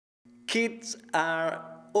kids are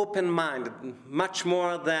open-minded, much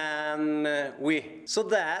more than we. So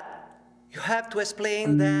that you have to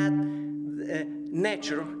explain that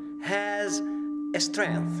nature has a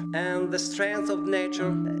strength, and the strength of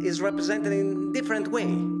nature is represented in different way.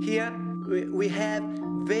 Here we have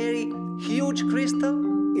very huge crystal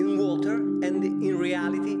in water, and in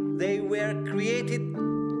reality they were created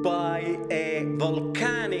by a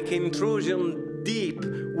volcanic intrusion deep,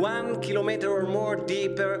 1 kilometer or more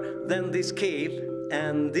deeper than this cave,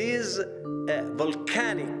 and this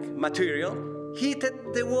volcanic material heated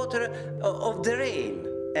the water of the rain,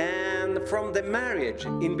 and from the marriage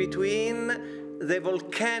in between the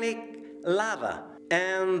volcanic lava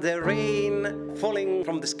and the rain falling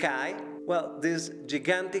from the sky, well, this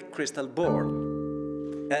gigantic crystal born.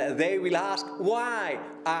 They will ask, why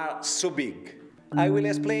are so big? I will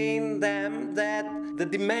explain them that the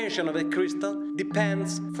dimension of a crystal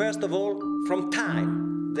depends, first of all, from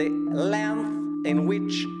time, the length in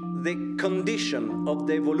which the condition of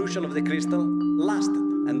the evolution of the crystal lasted.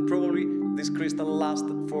 And probably this crystal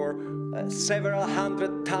lasted for several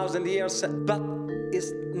 100,000 years, but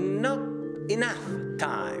it's not enough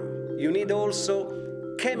time. You need also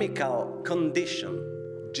chemical condition.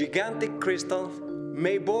 Gigantic crystals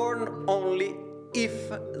may born only if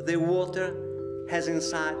the water has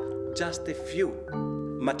inside just a few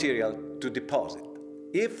material to deposit.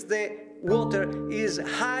 If the water is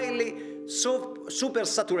highly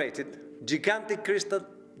supersaturated, gigantic crystals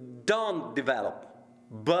don't develop,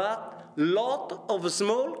 but lot of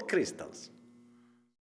small crystals.